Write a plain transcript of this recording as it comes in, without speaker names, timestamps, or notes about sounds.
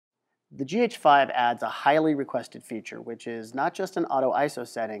The GH5 adds a highly requested feature, which is not just an auto ISO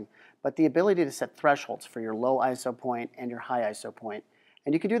setting, but the ability to set thresholds for your low ISO point and your high ISO point.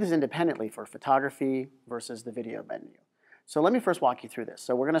 And you can do this independently for photography versus the video menu. So let me first walk you through this.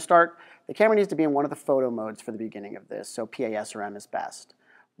 So we're going to start, the camera needs to be in one of the photo modes for the beginning of this, so PAS or M is best.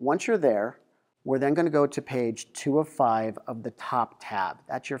 Once you're there, we're then going to go to page 2 of 5 of the top tab.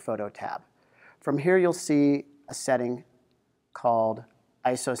 That's your photo tab. From here you'll see a setting called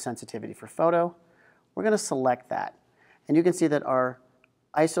ISO sensitivity for photo. We're going to select that. And you can see that our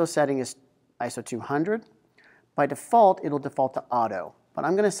ISO setting is ISO 200. By default, it'll default to auto, but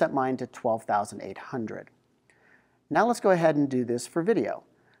I'm going to set mine to 12,800. Now let's go ahead and do this for video.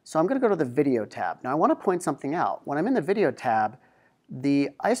 So I'm going to go to the video tab. Now I want to point something out. When I'm in the video tab, the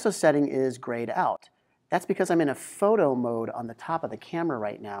ISO setting is grayed out. That's because I'm in a photo mode on the top of the camera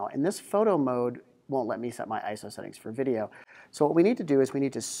right now, and this photo mode won't let me set my ISO settings for video. So what we need to do is we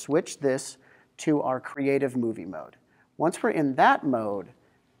need to switch this to our creative movie mode. Once we're in that mode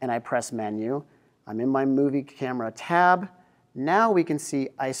and I press menu, I'm in my movie camera tab. Now we can see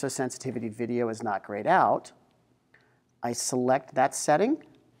ISO sensitivity video is not grayed out. I select that setting.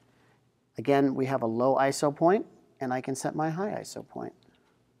 Again, we have a low ISO point and I can set my high ISO point.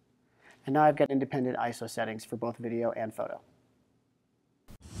 And now I've got independent ISO settings for both video and photo.